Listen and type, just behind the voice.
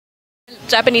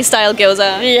Japanese style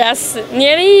gyoza. Yes,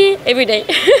 nearly every day.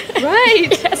 Right.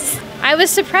 Yes. I was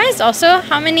surprised also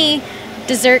how many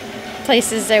dessert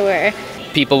places there were.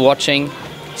 People watching,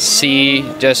 see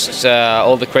just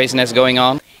all the craziness going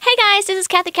on. Hey guys, this is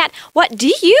Kathy Cat. What do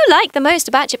you like the most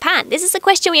about Japan? This is a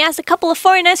question we asked a couple of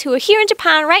foreigners who are here in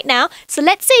Japan right now, so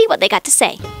let's see what they got to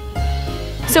say.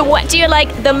 So what do you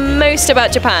like the most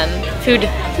about Japan? Food.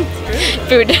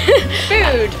 Food.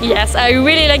 Food. Yes, I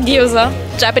really like gyoza.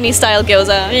 Japanese style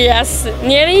gyoza. Yes,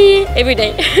 nearly every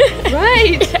day.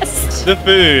 Right. Yes. The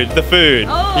food.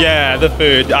 Oh. Yeah, the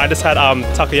food. I just had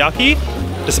takoyaki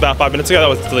just about 5 minutes ago. That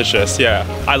was delicious. Yeah,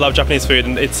 I love Japanese food,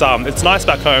 and it's nice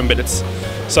back home, but it's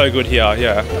so good here.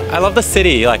 Yeah. I love the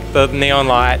city, like the neon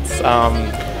lights,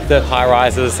 the high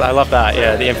rises. I love that.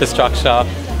 Yeah, the infrastructure.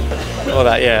 All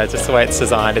that, yeah, just the way it's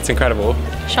designed, it's incredible.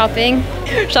 Shopping.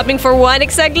 Shopping for what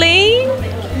exactly?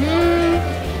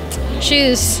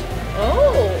 Shoes.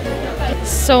 Oh.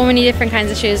 So many different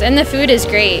kinds of shoes, and the food is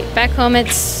great. Back home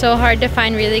it's so hard to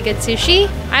find really good sushi.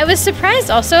 I was surprised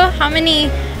also how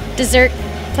many dessert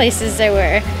places there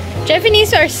were.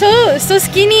 Japanese are so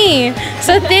skinny,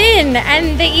 so thin,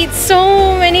 and they eat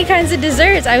so many kinds of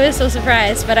desserts. I was so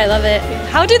surprised, but I love it.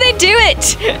 How do they do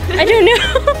it? I don't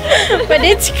know, but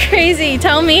it's crazy.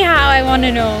 Tell me how, I want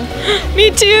to know.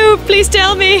 Me too, please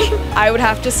tell me. I would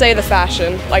have to say the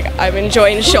fashion. Like, I'm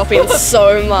enjoying shopping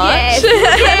so much.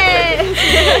 Yes.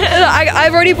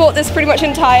 I've already bought this pretty much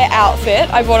entire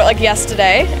outfit. I bought it like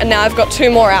yesterday, and now I've got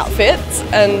 2 more outfits,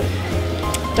 and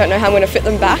don't know how I'm going to fit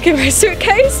them back in my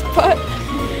suitcase, but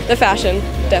the fashion,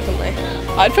 definitely.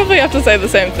 I'd probably have to say the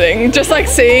same thing. Just like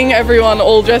seeing everyone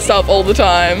all dressed up all the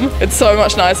time, it's so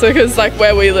much nicer because like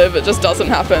where we live it just doesn't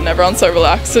happen. Everyone's so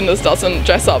relaxed and just doesn't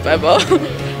dress up ever.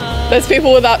 There's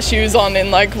people without shoes on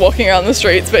in like walking around the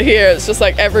streets, but here it's just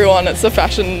like everyone, it's a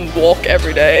fashion walk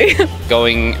every day.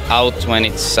 Going out when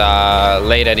it's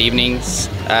late at evenings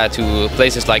to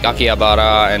places like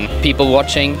Akihabara and people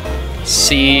watching.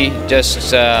 See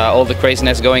just all the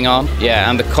craziness going on. Yeah,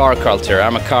 and the car culture.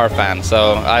 I'm a car fan,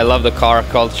 so I love the car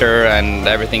culture and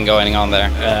everything going on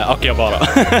there. Akihabara.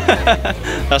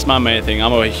 That's my main thing.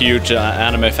 I'm a huge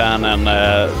anime fan, and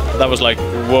that was like,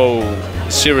 whoa,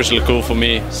 seriously cool for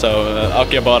me. So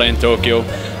Akihabara in Tokyo.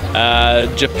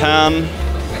 Japan,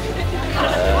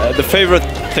 the favorite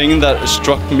thing that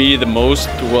struck me the most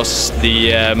was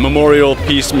the Memorial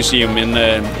Peace Museum in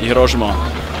Hiroshima.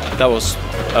 That was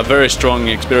a very strong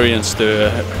experience to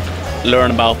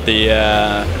learn about the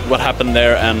what happened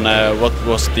there and what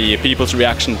was the people's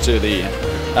reaction to the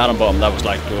atom bomb. That was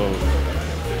like,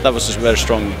 that was just very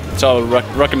strong. So I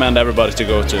recommend everybody to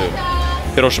go to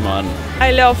Hiroshima.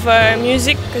 I love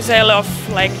music because I love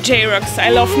like J-Rocks. I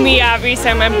love Miyavis.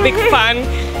 I'm a big fan.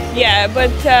 Yeah,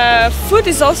 but food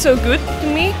is also good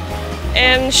to me.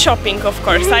 And shopping, of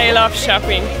course. I love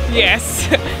shopping. Yes.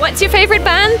 What's your favorite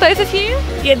band, both of you?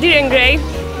 Yeah, Dir Grey.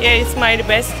 Yeah, it's my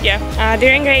best. Yeah,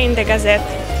 Dir Grey in the Gazette.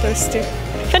 Those two.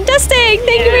 Fantastic!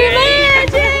 Thank you very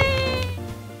much! Yay.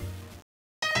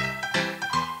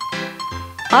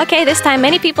 Okay, this time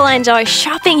many people enjoy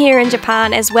shopping here in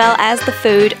Japan as well as the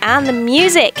food and the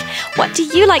music. What do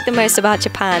you like the most about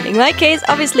Japan? In my case,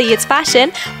 obviously it's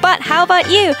fashion, but how about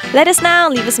you? Let us know,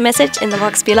 leave us a message in the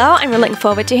box below, and we're looking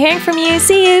forward to hearing from you.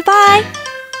 See you, bye!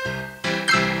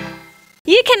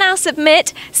 You can now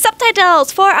submit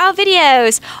subtitles for our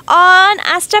videos on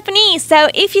Ask Japanese. So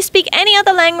if you speak any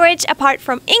other language apart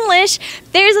from English,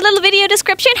 there's a little video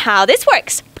description how this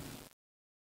works.